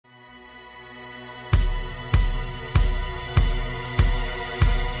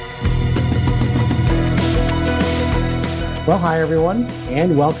Well, hi, everyone,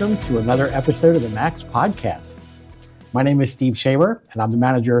 and welcome to another episode of the MACS podcast. My name is Steve Schaeber, and I'm the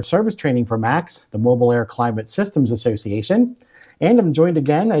Manager of Service Training for MACS, the Mobile Air Climate Systems Association. And I'm joined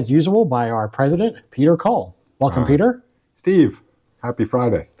again, as usual, by our president, Peter Coll. Welcome, Peter. Steve, happy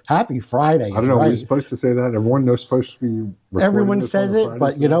Friday. Happy Friday. I don't know, we're supposed to say that? Everyone knows supposed to be Everyone says it,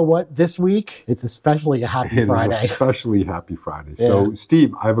 but you know what? This week, it's especially a happy Friday. It is especially happy Friday. Yeah. So,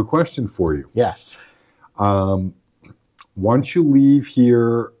 Steve, I have a question for you. Yes. Once you leave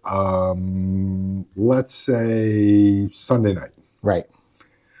here, let's say Sunday night. Right.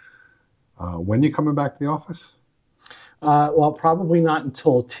 When are you coming back to the office? Well, probably not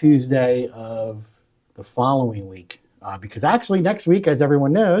until Tuesday of the following week. Because actually next week, as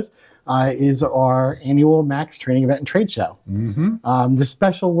everyone knows, is our annual MACS training event and trade show. Mm-hmm. The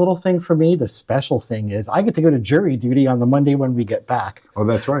special little thing for me, the special thing is I get to go to jury duty on the Monday when we get back. Oh,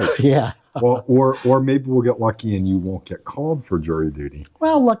 that's right. Yeah. Well, or maybe we'll get lucky and you won't get called for jury duty.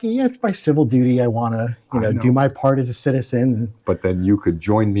 Well, lucky, yeah, it's my civil duty. I want to, do my part as a citizen. But then you could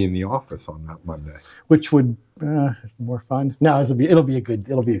join me in the office on that Monday, which would is more fun. No, it'll be a good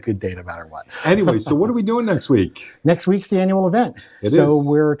day no matter what. Anyway, so what are we doing next week? Next week's the annual event. So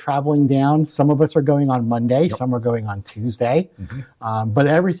we're traveling down. Some of us are going on Monday. Yep. Some are going on Tuesday. Mm-hmm. But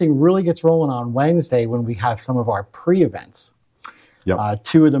everything really gets rolling on Wednesday when we have some of our pre-events. Yep.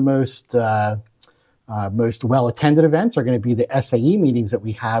 Two of the most well-attended events are going to be the SAE meetings that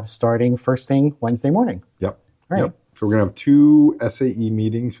we have starting first thing Wednesday morning. Yep. Right. Yep. So we're going to have two SAE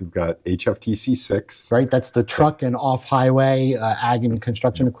meetings. We've got HFTC 6. Right. That's the truck and off-highway ag and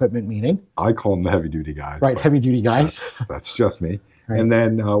construction equipment meeting. I call them the heavy-duty guys. Right. Heavy-duty guys. That's just me. Right. And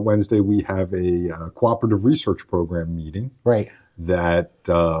then Wednesday we have a cooperative research program meeting. Right. That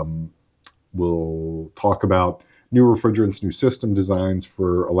will talk about new refrigerants, new system designs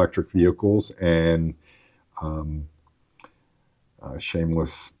for electric vehicles, and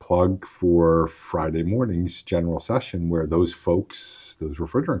shameless plug for Friday morning's general session where those folks, those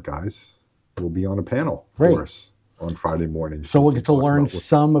refrigerant guys, will be on a panel for us on Friday morning. So we'll get to learn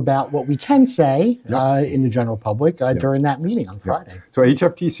some about what we can say in the general public during that meeting on Friday. Yep. So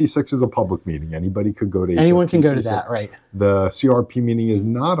HFTC 6 is a public meeting. Anybody could go to Anyone HFTC can go to 6. that, right. The CRP meeting is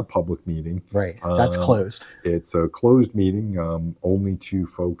not a public meeting. Right, that's closed. It's a closed meeting, only to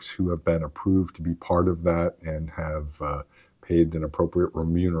folks who have been approved to be part of that and have paid an appropriate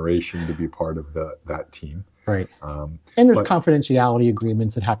remuneration to be part of that team. Right. And there's confidentiality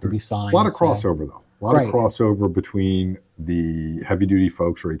agreements that have to be signed. A lot of crossover, though. A lot of crossover between the heavy-duty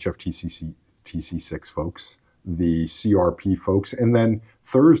folks or HFTC 6 folks, the CRP folks, and then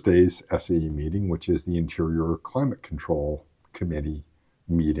Thursday's SAE meeting, which is the Interior Climate Control Committee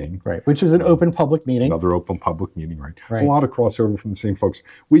meeting. Right, which is an open public meeting. Another open public meeting, right. A lot of crossover from the same folks.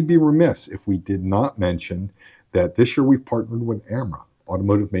 We'd be remiss if we did not mention that this year we've partnered with AMRA,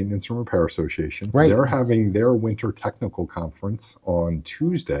 Automotive Maintenance and Repair Association. Right. They're having their winter technical conference on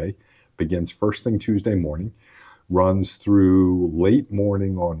Tuesday, begins first thing Tuesday morning, runs through late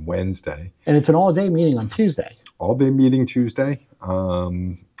morning on Wednesday. And it's an all-day meeting on Tuesday. All-day meeting Tuesday.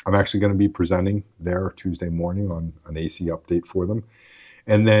 I'm actually going to be presenting there Tuesday morning on an AC update for them.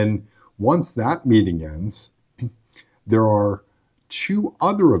 And then once that meeting ends, there are two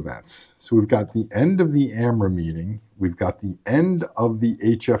other events. So we've got the end of the AMRA meeting. We've got the end of the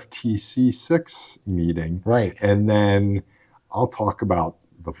HFTC 6 meeting. Right. And then I'll talk about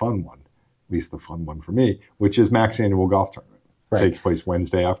the fun one, at least the fun one for me, which is MACS Annual Golf Tournament. Right. Takes place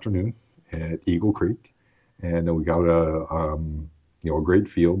Wednesday afternoon at Eagle Creek. And we got a great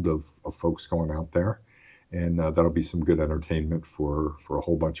field of folks going out there. And that'll be some good entertainment for a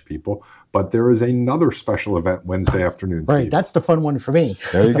whole bunch of people. But there is another special event Wednesday afternoon, Steve. Right, that's the fun one for me.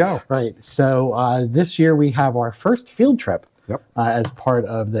 There you go. Right, so this year we have our first field trip as part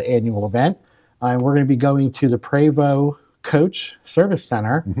of the annual event. And we're going to be going to the Prevost Coach Service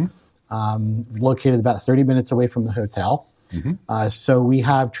Center, located about 30 minutes away from the hotel. Mm-hmm. So we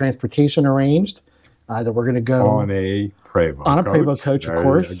have transportation arranged that we're going to go on a Prevost coach, of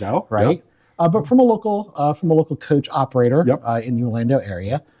course. Right. Yep. But from a local coach operator in the Orlando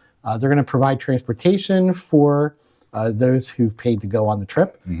area. They're going to provide transportation for those who've paid to go on the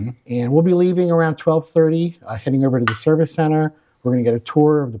trip. Mm-hmm. And we'll be leaving around 12:30, heading over to the service center. We're going to get a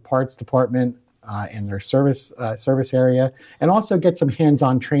tour of the parts department and their service area, and also get some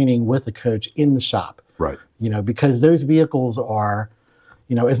hands-on training with a coach in the shop. Right. Because those vehicles are,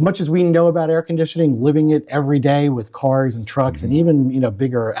 as much as we know about air conditioning, living it every day with cars and trucks and even,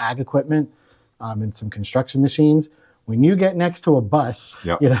 bigger ag equipment and some construction machines. When you get next to a bus,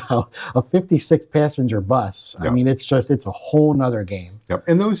 a 56 passenger bus, I mean, it's a whole nother game. Yep.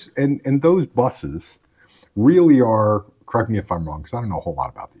 And those buses really are correct me if I'm wrong, because I don't know a whole lot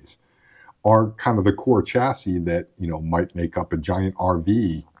about these, are kind of the core chassis that, might make up a giant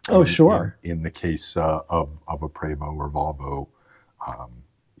RV. Oh, sure. In the case of a Prevost or Volvo,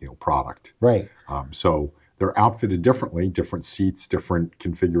 product. Right. So they're outfitted differently, different seats, different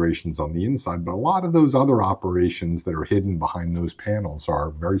configurations on the inside, but a lot of those other operations that are hidden behind those panels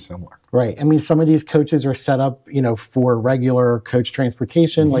are very similar. Right. I mean, some of these coaches are set up, for regular coach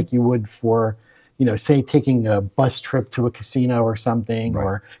transportation, like you would for, say taking a bus trip to a casino or something,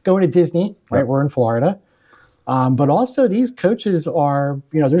 or going to Disney, right? Yep. We're in Florida. But also these coaches are,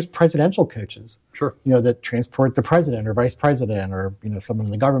 there's presidential coaches, sure, that transport the president or vice president or, someone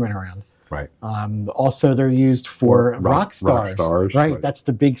in the government around. Right. Also, they're used for rock stars. Right. That's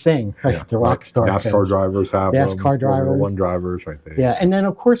the big thing. Right. Yeah. The rock star. NASCAR coach. Drivers have them. NASCAR drivers. Formula 1 drivers. Right there. Yeah. And then,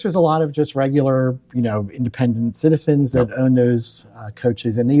 of course, there's a lot of just regular, independent citizens that own those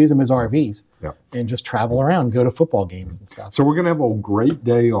coaches, and they use them as RVs and just travel around, go to football games and stuff. So we're going to have a great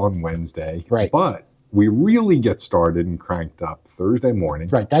day on Wednesday. Right. But we really get started and cranked up Thursday morning.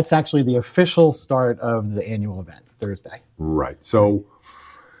 Right. That's actually the official start of the annual event, Thursday. Right. So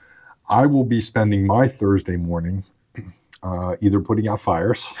I will be spending my Thursday morning either putting out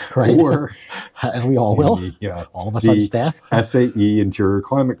fires or... As we all will. All of us on staff. SAE Interior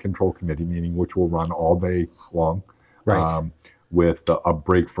Climate Control Committee meeting, which will run all day long with a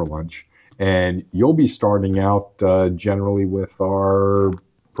break for lunch. And you'll be starting out generally with our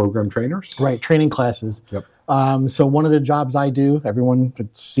program trainers. Right, training classes. Yep. So one of the jobs I do, everyone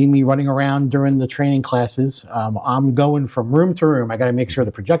that's seen me running around during the training classes, I'm going from room to room. I got to make sure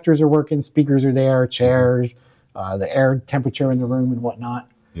the projectors are working, speakers are there, chairs, the air temperature in the room and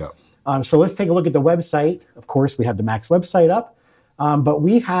whatnot. Yeah. So let's take a look at the website. Of course, we have the MACS website up, but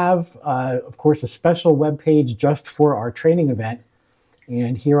we have, of course, a special web page just for our training event.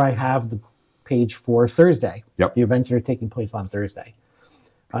 And here I have the page for Thursday, the events that are taking place on Thursday.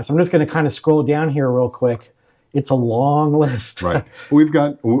 So I'm just going to kind of scroll down here real quick. It's a long list. Right. We've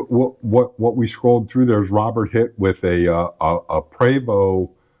got what we scrolled through. There's Robert Hitt with a Prevost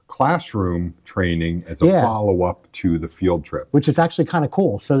classroom training as a follow-up to the field trip, which is actually kind of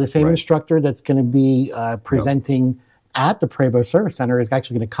cool. So the same instructor that's going to be presenting at the Prevost Service Center is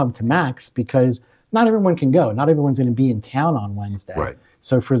actually going to come to MACS because not everyone can go. Not everyone's going to be in town on Wednesday. Right.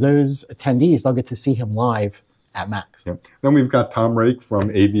 So for those attendees, they'll get to see him live at MACS. Yep. Then we've got Tom Rake from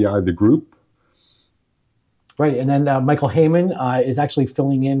AVI, the group. Right, and then Michael Heyman is actually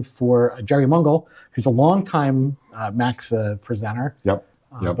filling in for Jerry Mungle, who's a longtime MACS presenter. Yep.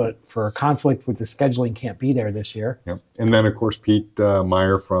 But for a conflict with the scheduling, can't be there this year. Yep. And then, of course, Pete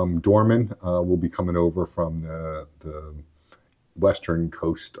Meyer from Dorman will be coming over from the western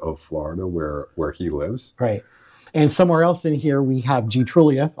coast of Florida, where he lives. Right. And somewhere else in here, we have G.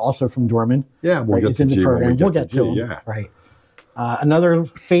 Trulia, also from Dorman. Yeah, we'll get to the G program. We'll get to him. Yeah. Right. Another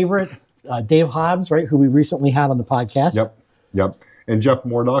favorite, Dave Hobbs, right, who we recently had on the podcast. Yep. And Jeff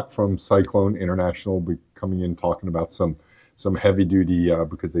Mordock from Cyclone International will be coming in talking about some heavy duty,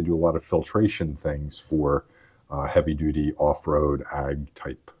 because they do a lot of filtration things for heavy duty off-road ag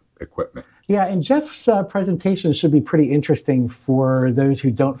type equipment. Yeah, and Jeff's presentation should be pretty interesting for those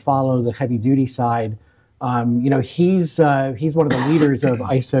who don't follow the heavy duty side. He's one of the leaders of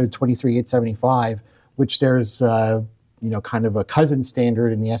ISO 23875, which there's kind of a cousin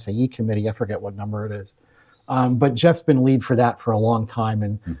standard in the SAE committee. I forget what number it is. But Jeff's been lead for that for a long time.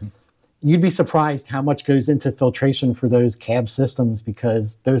 And you'd be surprised how much goes into filtration for those cab systems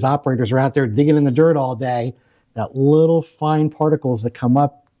because those operators are out there digging in the dirt all day. That little fine particles that come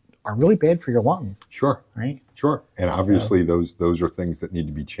up are really bad for your lungs. Sure. Right? Sure. And obviously those are things that need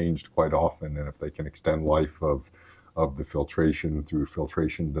to be changed quite often. And if they can extend life of the filtration through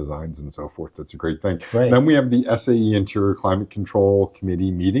filtration designs and so forth, that's a great thing. Right. Then we have the SAE Interior Climate Control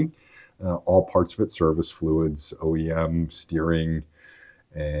Committee meeting. All parts of it, service fluids, OEM, steering,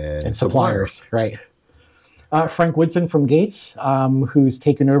 and suppliers. Right. Frank Woodson from Gates, who's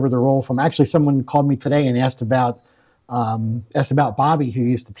taken over the role from, actually someone called me today and asked about Bobby, who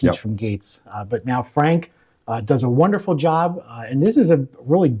used to teach from Gates. But now Frank does a wonderful job. And this is a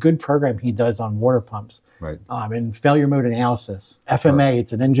really good program he does on water pumps. Right. And failure mode analysis. FMA,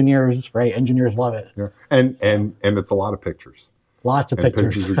 it's an engineers, right? Engineers love it. Yeah. And it's a lot of pictures. Lots of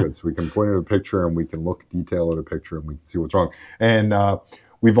pictures. Pictures are good. So we can point at a picture and we can look detail at a picture and we can see what's wrong. And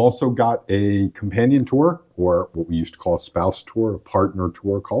we've also got a companion tour, or what we used to call a spouse tour, a partner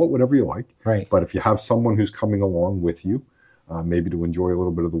tour, call it whatever you like. Right. But if you have someone who's coming along with you, maybe to enjoy a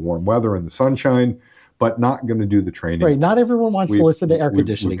little bit of the warm weather and the sunshine, but not going to do the training. Right. Not everyone wants to listen to air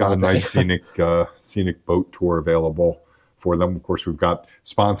conditioning. We've got a nice scenic boat tour available for them. Of course, we've got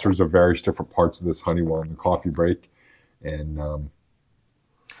sponsors of various different parts of this Honeywell and the coffee break. And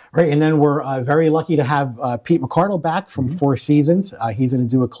right, and then we're very lucky to have Pete McCardle back from Four Seasons. He's going to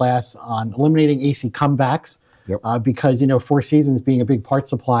do a class on eliminating AC comebacks. Yep. Because, Four Seasons being a big part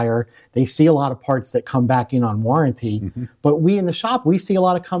supplier, they see a lot of parts that come back in on warranty. But we in the shop, we see a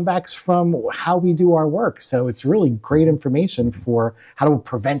lot of comebacks from how we do our work. So it's really great information for how to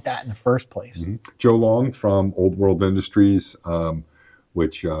prevent that in the first place. Joe Long from Old World Industries,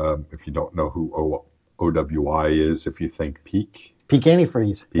 which if you don't know who OWI is, if you think Peak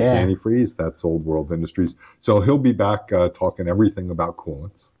antifreeze. Antifreeze, that's Old World Industries. So he'll be back talking everything about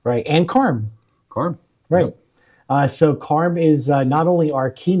coolants. Right, and CARM. Right. Yep. So CARM is not only our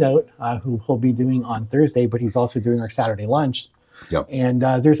keynote, who he'll be doing on Thursday, but he's also doing our Saturday lunch. Yep. And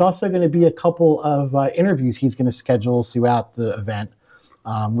there's also going to be a couple of interviews he's going to schedule throughout the event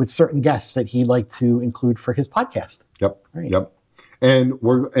with certain guests that he'd like to include for his podcast. Yep. Right. Yep. And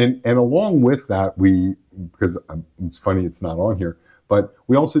and along with that, because it's funny it's not on here, but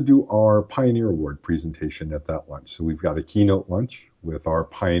we also do our Pioneer Award presentation at that lunch. So we've got a keynote lunch with our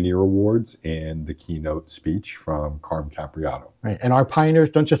Pioneer Awards and the keynote speech from Carm Capriato. Right, and our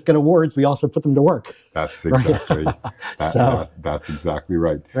pioneers don't just get awards; we also put them to work. That's exactly that's exactly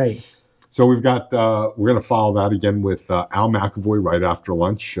right. Right. So we've got we're going to follow that again with Al McAvoy right after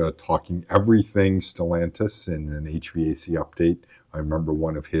lunch, talking everything Stellantis and an HVAC update. I remember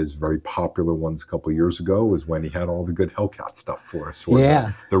one of his very popular ones a couple of years ago was when he had all the good Hellcat stuff for us. Or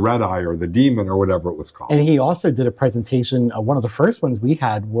the Red Eye or the Demon or whatever it was called. And he also did a presentation, one of the first ones we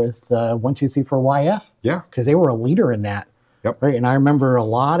had with 1234YF. Yeah. Because they were a leader in that. Yep. Right. And I remember a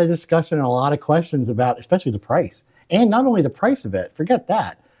lot of discussion and a lot of questions about especially the price. And not only the price of it, forget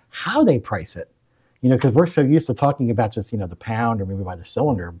that, how they price it. Because we're so used to talking about just, the pound or maybe by the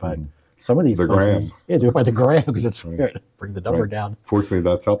cylinder, but some of these places, do it by the gram because it's bring the number down. Fortunately,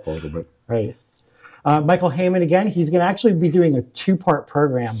 that's helped a little bit. Right. Michael Heyman, again, he's going to actually be doing a 2-part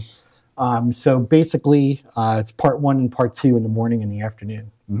program. So basically, it's part 1 and part 2 in the morning and the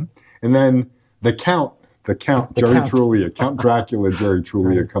afternoon. And then the Count, Jerry Trulia, Count Dracula, Jerry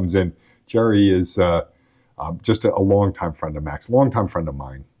Trulia comes in. Jerry is just a longtime friend of Max, longtime friend of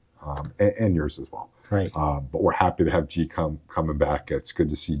mine, and yours as well. Right. But we're happy to have G coming back. It's good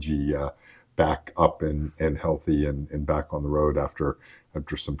to see G back up and healthy and back on the road after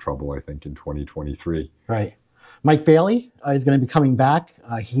some trouble, I think, in 2023. Right. Mike Bailey is going to be coming back.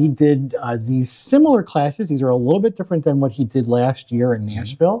 He did these similar classes. These are a little bit different than what he did last year in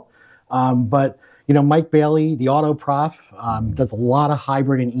Nashville. But, Mike Bailey, the auto prof, does a lot of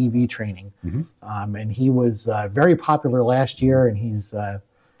hybrid and EV training. And he was very popular last year, and he's,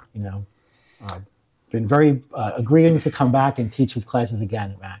 been very agreeing to come back and teach his classes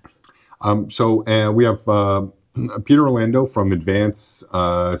again at MACS. So we have Peter Orlando from Advanced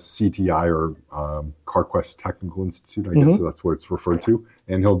CTI or CarQuest Technical Institute, I guess that's what it's referred to.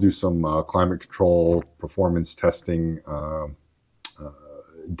 And he'll do some climate control, performance testing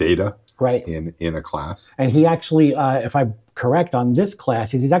data in a class. And he actually, if I'm correct on this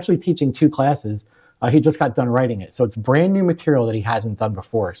class, he's actually teaching 2 classes. He just got done writing it. So it's brand new material that he hasn't done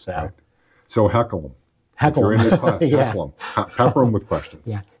before. So, so heckle him. If you're in his class, heckle him. Pepper him with questions.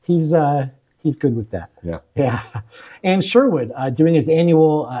 Yeah, he's good with that. Yeah. And Sherwood doing his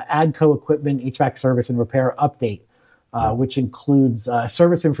annual AGCO equipment HVAC service and repair update, which includes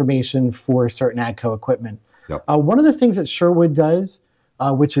service information for certain AGCO equipment. Yep. One of the things that Sherwood does,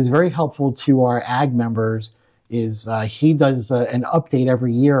 which is very helpful to our ag members, is he does an update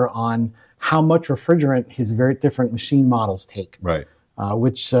every year on how much refrigerant his very different machine models take. Right.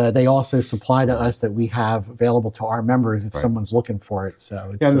 Which they also supply to us that we have available to our members if someone's looking for it.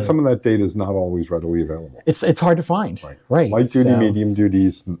 So it's, and some of that data is not always readily available. It's hard to find. Right. Light duty, medium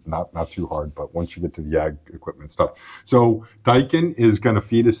duties, not too hard, but once you get to the ag equipment stuff. So Daikin is going to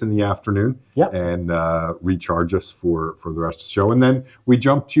feed us in the afternoon and recharge us for the rest of the show. And then we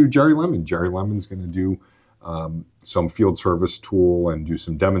jump to Jerry Lemon. Jerry Lemon's going to do some field service tool and do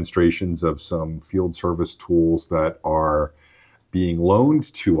some demonstrations of some field service tools that are being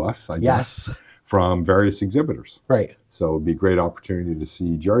loaned to us, I guess, from various exhibitors. Right. So it'd be a great opportunity to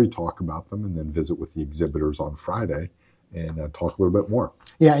see Jerry talk about them and then visit with the exhibitors on Friday and talk a little bit more.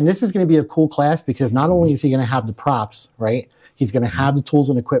 Yeah, and this is going to be a cool class because not only is he going to have the props, right? He's going to have the tools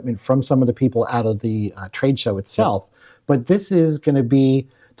and equipment from some of the people out of the trade show itself, but this is going to be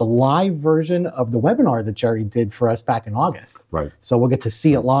the live version of the webinar that Jerry did for us back in August. Right. So we'll get to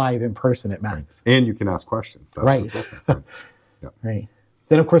see it live in person at MACS. And you can ask questions. Right. Right.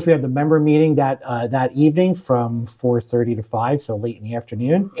 Then, of course, we have the member meeting that evening from 4:30 to 5, so late in the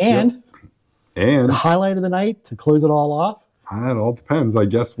afternoon. And the highlight of the night, to close it all off, It all depends, I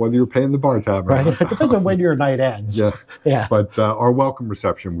guess, whether you're paying the bar tab or Right. not. It depends on when your night ends. Yeah. Yeah. But our welcome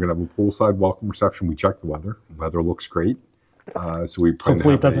reception, we're going to have a poolside welcome reception. We check the weather. The weather looks great. So we plan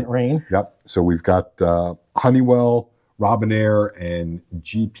Hopefully it doesn't rain. Yep. So we've got Honeywell, Robinair, and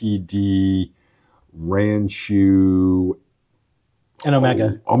GPD, Ranchu, and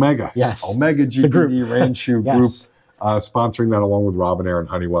Omega. Omega. Yes. Omega GPD Ranchu Yes. group sponsoring that along with Robinair and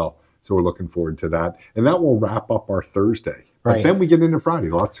Honeywell. So we're looking forward to that. And that will wrap up our Thursday. But Right. then we get into Friday.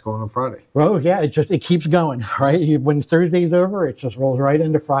 Lots going on Friday. Well, yeah, it keeps going, right? When Thursday's over, it just rolls right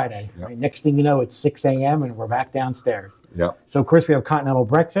into Friday. Yep. Right? Next thing you know, it's 6 a.m. and we're back downstairs. Yep. So, of course, we have continental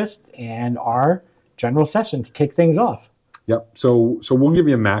breakfast and our general session to kick things off. Yep. So we'll give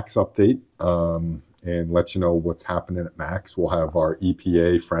you a MACS update and let you know what's happening at MACS. We'll have our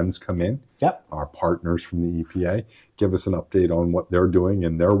EPA friends come in. Yep. Our partners from the EPA give us an update on what they're doing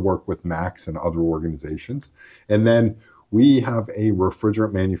and their work with MACS and other organizations. And then we have a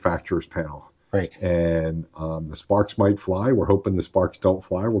refrigerant manufacturers panel. Right. And the sparks might fly. We're hoping the sparks don't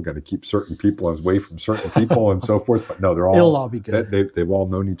fly. We're going to keep certain people away from certain people and so forth. But no, It'll all be good. They've all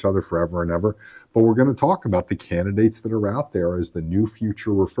known each other forever and ever. But we're going to talk about the candidates that are out there as the new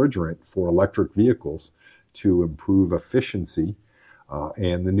future refrigerant for electric vehicles to improve efficiency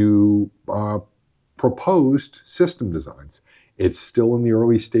and the new proposed system designs. It's still in the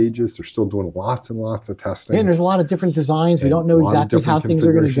early stages. They're still doing lots and lots of testing. Yeah, and there's a lot of different designs. We don't know exactly how things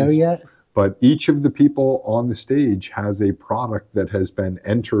are going to go yet. But each of the people on the stage has a product that has been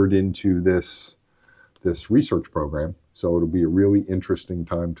entered into this research program. So it'll be a really interesting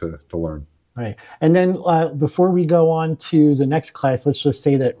time to learn. Right. And then before we go on to the next class, let's just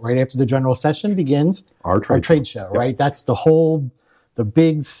say that right after the general session begins, our trade show, Yep. right? That's the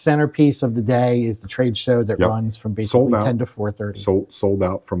big centerpiece of the day is the trade show that runs from basically 10 to 4:30. Sold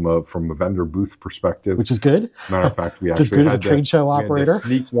out from a vendor booth perspective. Which is good. As a matter of fact, we actually good as a trade show operator. We had to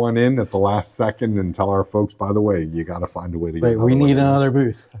sneak one in at the last second and tell our folks, by the way, you got to find a way to get we need another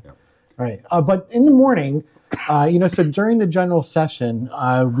booth. Yep. Right. But in the morning, so during the general session,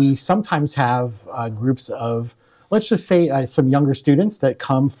 we sometimes have groups of, let's just say, some younger students that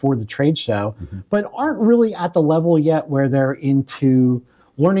come for the trade show, but aren't really at the level yet where they're into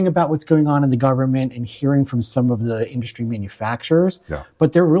learning about what's going on in the government and hearing from some of the industry manufacturers. Yeah.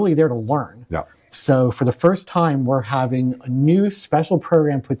 But they're really there to learn. Yeah. So for the first time, we're having a new special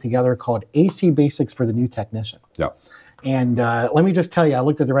program put together called AC Basics for the New Technician. Yeah. And let me just tell you, I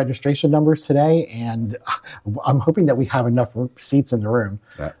looked at the registration numbers today, and I'm hoping that we have enough seats in the room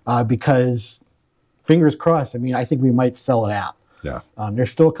because, fingers crossed, I think we might sell it out. Yeah.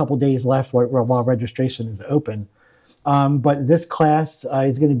 There's still a couple days left while registration is open. But this class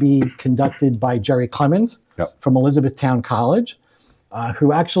is going to be conducted by Jerry Clemens from Elizabethtown College,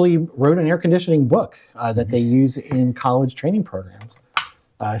 who actually wrote an air conditioning book that they use in college training programs.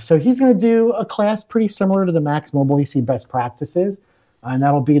 So he's going to do a class pretty similar to the MACS Mobile AC Best Practices, and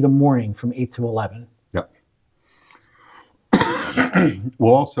that'll be the morning from 8 to 11. Yep.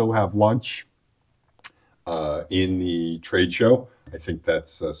 We'll also have lunch in the trade show. I think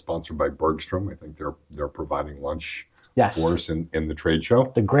that's sponsored by Bergstrom. I think they're providing lunch for us in the trade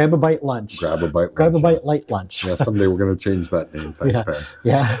show. The Grab a Bite Lunch. Grab a Bite Light Lunch. Yeah, someday we're going to change that name. Thanks, Pat.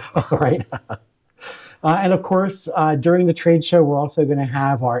 Yeah, right. And of course, during the trade show, we're also going to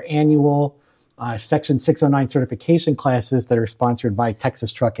have our annual Section 609 certification classes that are sponsored by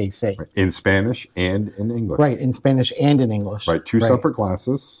Texas Truck AC. Right. In Spanish and in English. Right, in Spanish and in English. Right, two separate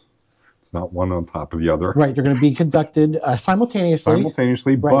classes. It's not one on top of the other. Right, they're going to be conducted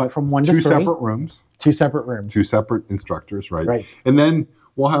simultaneously, but from 1 to 3. Separate rooms. Two separate rooms. Two separate instructors, right? Right. And then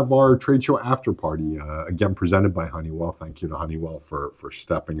we'll have our trade show after party, again, presented by Honeywell. Thank you to Honeywell for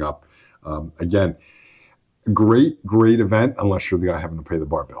stepping up. Again, great event, unless you're the guy having to pay the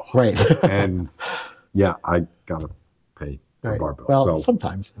bar bill. Right. And yeah, I got to pay the bar bill. Well,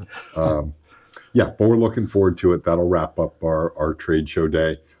 sometimes. But we're looking forward to it. That'll wrap up our trade show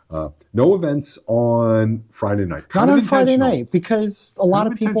day. No events on Friday night. Not on Friday night, because a lot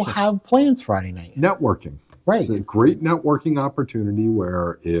of people have plans Friday night. Networking. Right. It's a great networking opportunity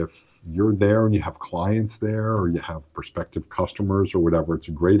where if you're there and you have clients there or you have prospective customers or whatever, it's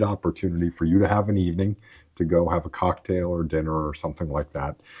a great opportunity for you to have an evening to go have a cocktail or dinner or something like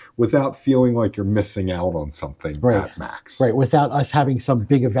that without feeling like you're missing out on something at MACS. Right, without us having some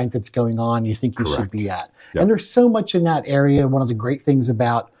big event that's going on you think you should be at. Yep. And there's so much in that area. One of the great things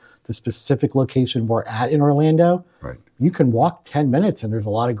about the specific location we're at in Orlando, you can walk 10 minutes and there's a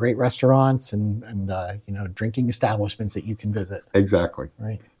lot of great restaurants and drinking establishments that you can visit. Exactly.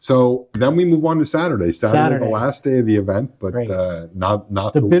 Right. So then we move on to Saturday. Saturday, the last day of the event, but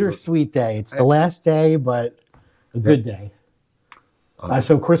not the bittersweet day. It's the last day, but a good day.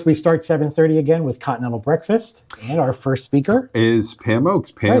 So, of course, we start 7:30 again with Continental Breakfast. And our first speaker is Pam Oakes.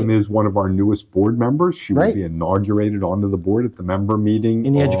 Pam is one of our newest board members. She will be inaugurated onto the board at the member meeting.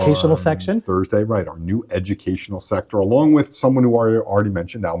 In the educational section. Thursday, right. Our new educational sector, along with someone who I already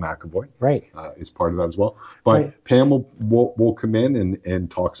mentioned, Al McAvoy. Right. Is part of that as well. But Pam will come in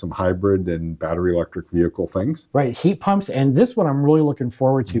and talk some hybrid and battery electric vehicle things. Right. Heat pumps. And this one I'm really looking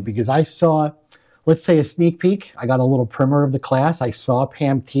forward to because I saw... Let's say a sneak peek. I got a little primer of the class. I saw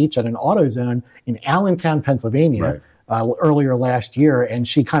Pam teach at an AutoZone in Allentown, Pennsylvania, earlier last year, and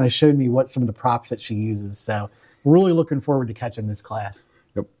she kind of showed me what some of the props that she uses. So really looking forward to catching this class.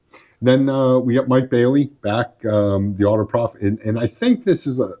 Yep. Then we got Mike Bailey back, the Auto Prof, and I think this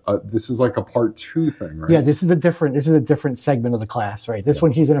is like a part 2 thing, right? Yeah, this is a different segment of the class, right? This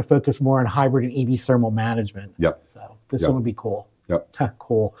one he's going to focus more on hybrid and EV thermal management. Yep. So this one will be cool. Yep.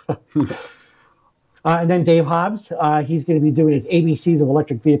 Cool. And then Dave Hobbs, he's going to be doing his ABCs of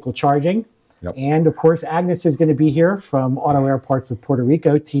electric vehicle charging. Yep. And of course, Agnes is going to be here from Auto Air Parts of Puerto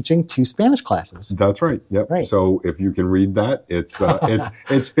Rico teaching 2 Spanish classes. That's right. Yep. Right. So if you can read that,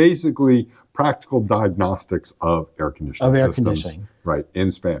 it's basically practical diagnostics of air conditioning systems, right,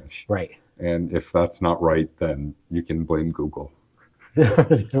 in Spanish. Right. And if that's not right, then you can blame Google.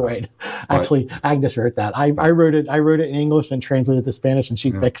 Right. Actually, Agnes wrote that. I wrote it in English and translated it to Spanish, and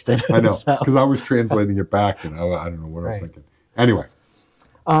she fixed it. I know, because I was translating it back, and I don't know what I was thinking. Anyway.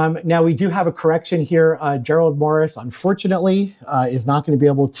 Now, we do have a correction here. Gerald Morris, unfortunately, is not going to be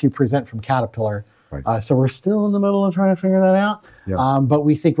able to present from Caterpillar. Right. So we're still in the middle of trying to figure that out. Yeah. But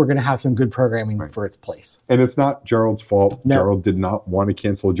we think we're going to have some good programming for its place. And it's not Gerald's fault. No. Gerald did not want to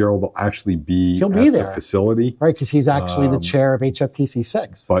cancel. Gerald will actually be at the facility. Right, because he's actually the chair of HFTC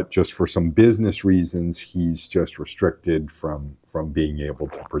 6. But just for some business reasons, he's just restricted from being able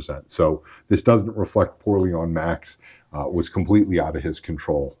to present. So this doesn't reflect poorly on MACS. Was completely out of his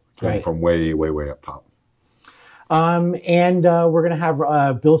control. Came from way, way, way up top. And we're going to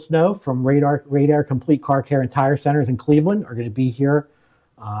have Bill Snow from Radar Complete Car Care and Tire Centers in Cleveland are going to be here.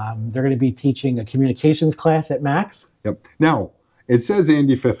 They're going to be teaching a communications class at MACS. Yep. Now, it says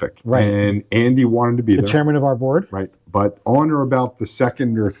Andy Fiffick. Right. And Andy wanted to be the chairman of our board. Right. But on or about the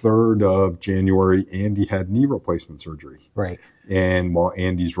 2nd or 3rd of January, Andy had knee replacement surgery. Right. And while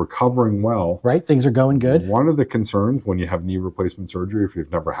Andy's recovering well. Right. Things are going good. One of the concerns when you have knee replacement surgery, if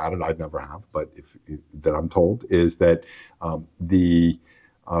you've never had it, I'd never have, but that I'm told, is that the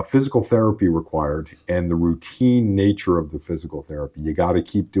physical therapy required and the routine nature of the physical therapy. You got to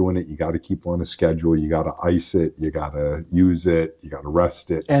keep doing it. You got to keep on a schedule. You got to ice it. You got to use it. You got to rest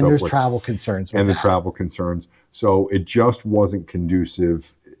it. And there's travel concerns. And the travel concerns. So it just wasn't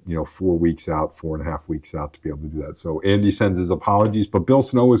conducive, 4 weeks out, 4.5 weeks out to be able to do that. So Andy sends his apologies, but Bill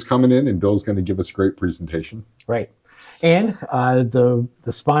Snow is coming in and Bill's going to give us a great presentation. Right. And the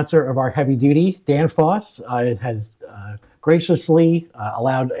sponsor of our heavy duty, Dan Foss, has graciously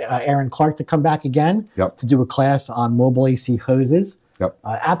allowed Aaron Clark to come back again to do a class on mobile AC hoses,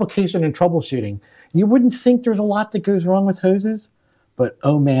 application and troubleshooting. You wouldn't think there's a lot that goes wrong with hoses, but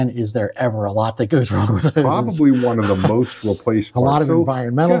oh man, is there ever a lot that goes wrong with hoses. Probably one of the most replaced parts. A lot of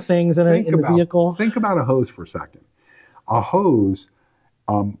environmental things in the vehicle. Think about a hose for a second. A hose,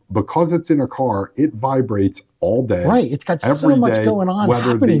 because it's in a car, it vibrates all day. Right, it's got so much going on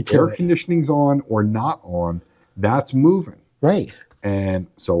whether the air conditioning's on or not on, that's moving. Right. And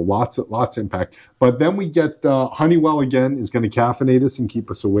so lots of impact. But then we get Honeywell again is going to caffeinate us and keep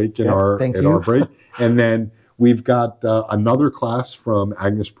us awake in our break. And then we've got another class from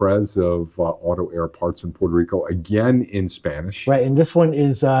Agnes Perez of Auto Air Parts in Puerto Rico, again in Spanish. Right, and this one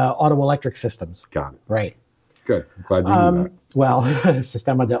is auto electric systems. Got it. Right. Good. I'm glad you knew that. Well,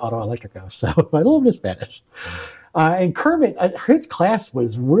 Sistema de Auto Eléctrico, so I love the Spanish. And Kermit, his class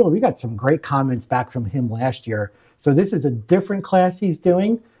was we got some great comments back from him last year. So this is a different class he's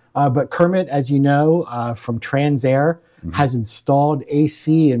doing. But Kermit, as you know, from Transair, has installed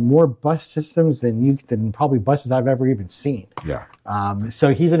AC in more bus systems than probably buses I've ever even seen. Yeah.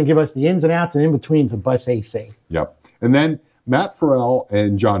 So he's going to give us the ins and outs and in-betweens of bus AC. Yep. And then Matt Farrell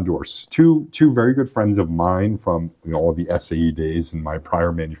and John Dorse, two very good friends of mine from all the SAE days and my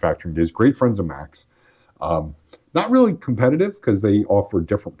prior manufacturing days, great friends of MACS. Not really competitive because they offer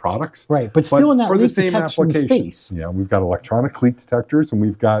different products. Right, but still in that leak detection space. Yeah, we've got electronic leak detectors and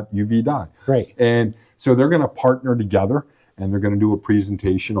we've got UV dye. Right. And so they're going to partner together and they're going to do a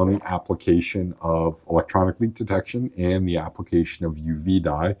presentation on the application of electronic leak detection and the application of UV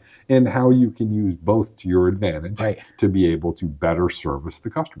dye and how you can use both to your advantage to be able to better service the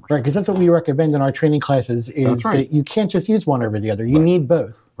customers. Right, because that's what we recommend in our training classes is that you can't just use one over the other. You need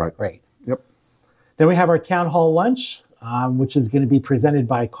both. Right. Right. Yep. Then we have our town hall lunch. which is going to be presented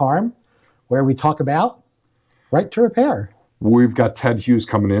by Carm, where we talk about right to repair. We've got Ted Hughes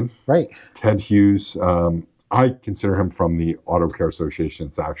coming in. Right. Ted Hughes, I consider him from the Auto Care Association.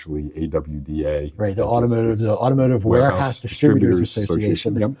 It's actually AWDA. Right, the Automotive Warehouse Distributors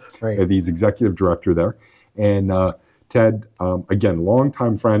Association. Yep. Right. He's executive director there. And Ted, again,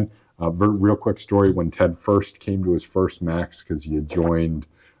 longtime friend. Real quick story, when Ted first came to his first MACS, because he had joined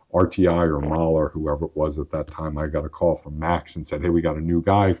RTI or MAL or whoever it was at that time, I got a call from MACS and said, hey, we got a new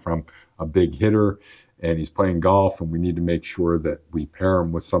guy from a big hitter, and he's playing golf, and we need to make sure that we pair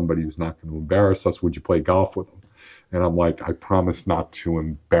him with somebody who's not going to embarrass us. Would you play golf with him? And I'm like, I promise not to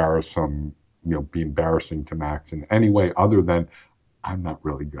embarrass him, be embarrassing to Max in any way other than I'm not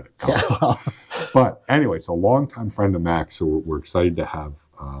really good at golf. But anyway, so a longtime friend of Max, so we're excited to have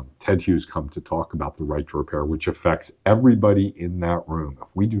Ted Hughes come to talk about the right to repair, which affects everybody in that room.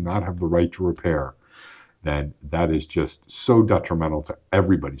 If we do not have the right to repair, then that is just so detrimental to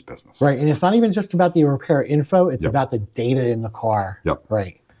everybody's business. Right, and it's not even just about the repair info, it's about the data in the car. Yep.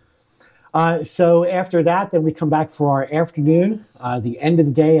 Right. So after that, then we come back for our afternoon, the end of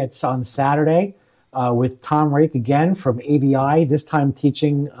the day, it's on Saturday, with Tom Rake again from AVI, this time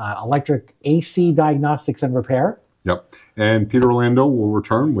teaching electric AC diagnostics and repair. Yep. And Peter Orlando will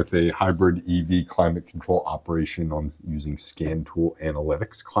return with a hybrid EV climate control operation on using scan tool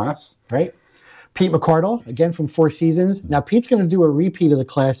analytics class. Right. Pete McCardle, again from Four Seasons. Now, Pete's going to do a repeat of the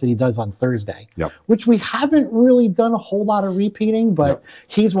class that he does on Thursday, which we haven't really done a whole lot of repeating, but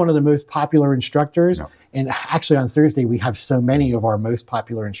he's one of the most popular instructors. And actually on Thursday, we have so many of our most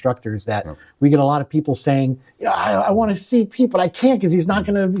popular instructors that we get a lot of people saying, I want to see Pete, but I can't because he's not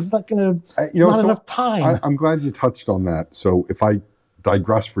going to, not enough time. I'm glad you touched on that. So if I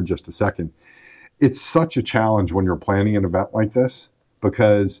digress for just a second, it's such a challenge when you're planning an event like this,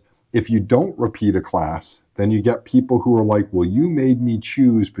 because if you don't repeat a class, then you get people who are like, well, you made me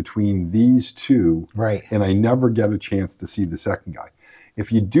choose between these two, and I never get a chance to see the second guy.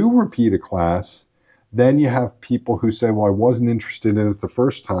 If you do repeat a class, then you have people who say, well, I wasn't interested in it the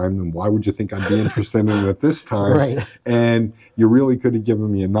first time, and why would you think I'd be interested in it this time? And you really could have given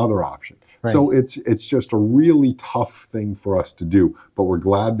me another option. So it's just a really tough thing for us to do, but we're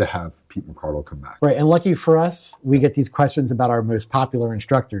glad to have Pete McCardle come back. And lucky for us, we get these questions about our most popular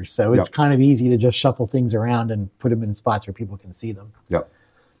instructors, so it's kind of easy to just shuffle things around and put them in spots where people can see them.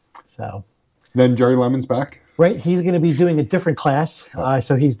 So then Jerry Lemon's back. He's going to be doing a different class.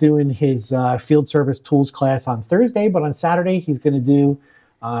 So he's doing his field service tools class on Thursday, but on Saturday he's going to do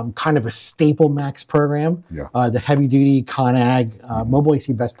kind of a staple MACS program, the heavy duty ConAg mobile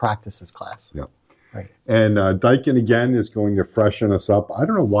AC best practices class. And Daikin again is going to freshen us up. I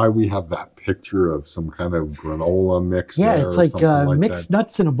don't know why we have that picture of some kind of granola mix. It's like mixed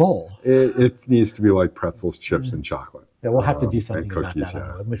nuts in a bowl. It needs to be like pretzels, chips, and chocolate. We'll have to do something about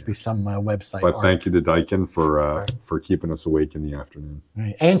that. It must be some website. But thank you to Daikin for keeping us awake in the afternoon.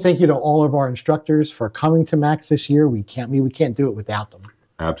 And thank you to all of our instructors for coming to MACS this year. We can't do it without them.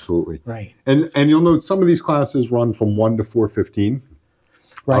 Absolutely. And you'll note some of these classes run from 1 to 4:15.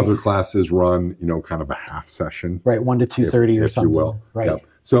 Other classes run, kind of a half session. 1 to 2:30 or something. If you will.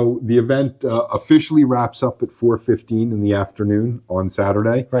 So the event officially wraps up at 4:15 in the afternoon on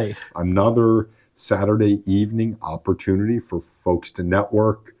Saturday. Another Saturday evening opportunity for folks to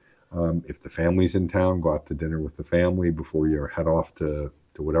network. If the family's in town, go out to dinner with the family before you head off to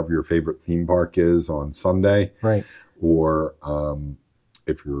whatever your favorite theme park is on Sunday. Or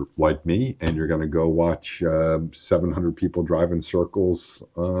if you're like me and you're going to go watch 700 people drive in circles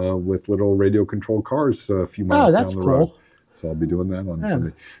with little radio-controlled cars a few miles down the road. So I'll be doing that on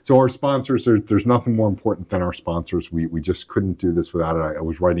Sunday. So our sponsors, there's nothing more important than our sponsors. We just couldn't do this without it. I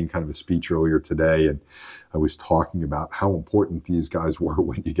was writing kind of a speech earlier today, and I was talking about how important these guys were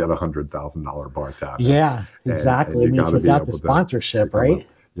when you get a $100,000 bar tab. Exactly. It means without the sponsorship,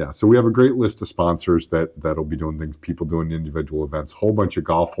 So we have a great list of sponsors that'll be doing things, people doing individual events, a whole bunch of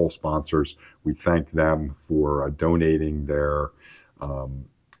golf hole sponsors. We thank them for donating their,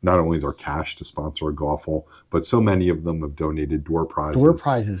 not only their cash to sponsor a golf hole, but so many of them have donated door prizes.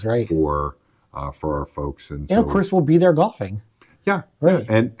 For our folks. And of course we'll be there golfing. And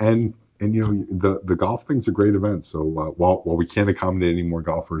the golf thing's a great event. So while we can't accommodate any more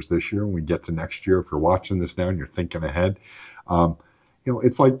golfers this year, when we get to next year, if you're watching this now and you're thinking ahead,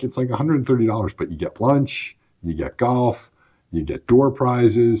 it's like $130, but you get lunch, you get golf, you get door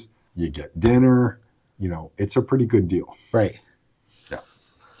prizes, you get dinner. It's a pretty good deal.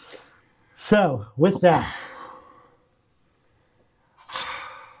 So with that,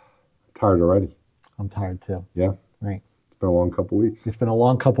 tired already. I'm tired too. Yeah. been a long couple weeks. It's been a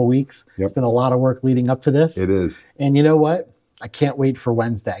long couple weeks. Yep. It's been a lot of work leading up to this. It is. And you know what? I can't wait for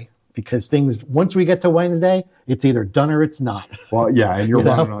Wednesday, because once we get to Wednesday, it's either done or it's not. Well, yeah, and you're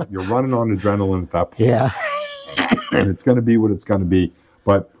running on adrenaline at that point. Yeah. And it's going to be what it's going to be.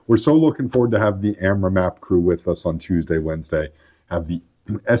 But we're so looking forward to have the AMRA map crew with us on Tuesday, Wednesday, have the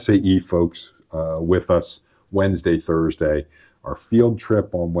SAE folks with us Wednesday, Thursday, our field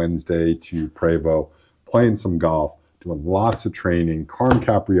trip on Wednesday to Prevo, playing some golf, doing lots of training, Carm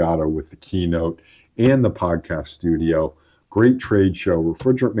Capriato with the keynote and the podcast studio, great trade show,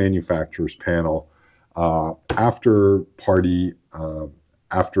 refrigerant manufacturers panel, after show party,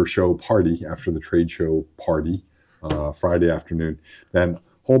 after the trade show party, Friday afternoon, then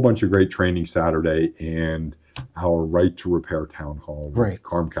whole bunch of great training Saturday, and our Right to Repair town hall with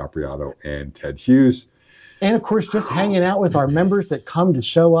Carm Capriato and Ted Hughes. And of course, just hanging out with our members that come to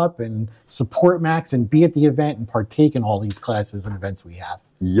show up and support MACS and be at the event and partake in all these classes and events we have.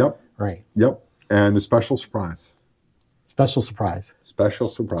 Yep. Right. Yep. And a special surprise. Special surprise. Special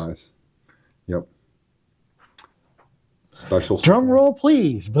surprise. Yep. Special surprise. Drum roll,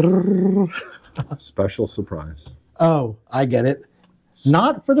 please. Special surprise. Oh, I get it.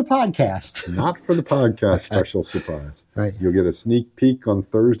 Not for the podcast. Not for the podcast. Special surprise. Right. You'll get a sneak peek on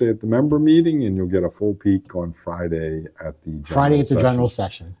Thursday at the member meeting, and you'll get a full peek on Friday at the general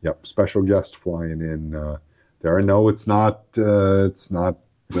session. Yep. Special guest flying in there. I know it's not. It's not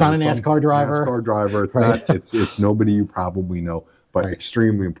a NASCAR driver. NASCAR driver. It's not. It's nobody you probably know, but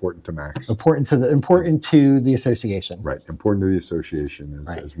extremely important to MACS. Important to the association. Right. Important to the association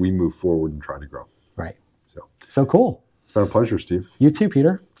as we move forward and try to grow. Right. So cool. It's been a pleasure, Steve. You too,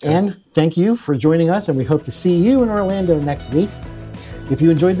 Peter. Okay. And thank you for joining us, and we hope to see you in Orlando next week. If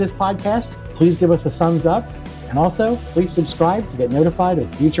you enjoyed this podcast, please give us a thumbs up, and also please subscribe to get notified of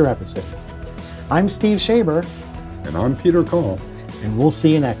future episodes. I'm Steve Schaeber. And I'm Peter Coll. And we'll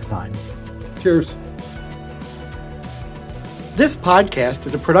see you next time. Cheers. This podcast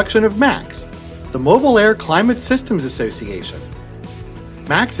is a production of MACS, the Mobile Air Climate Systems Association.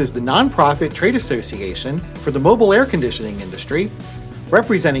 MACS is the nonprofit trade association for the mobile air conditioning industry,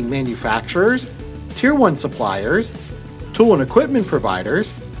 representing manufacturers, Tier 1 suppliers, tool and equipment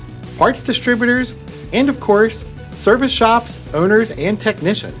providers, parts distributors, and of course, service shops, owners, and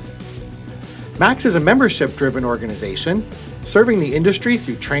technicians. MACS is a membership-driven organization serving the industry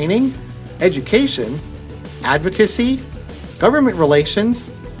through training, education, advocacy, government relations,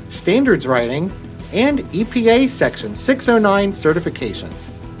 standards writing, and EPA Section 609 certification.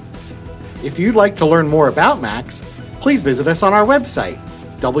 If you'd like to learn more about MACS, please visit us on our website,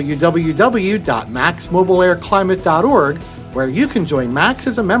 www.maxmobileairclimate.org, where you can join MACS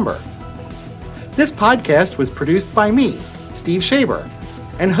as a member. This podcast was produced by me, Steve Schaeber,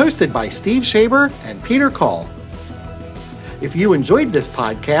 and hosted by Steve Schaeber and Peter Coll. If you enjoyed this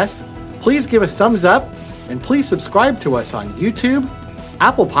podcast, please give a thumbs up, and please subscribe to us on YouTube,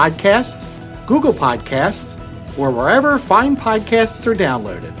 Apple Podcasts, Google Podcasts, or wherever fine podcasts are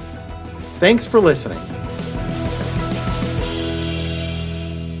downloaded. Thanks for listening.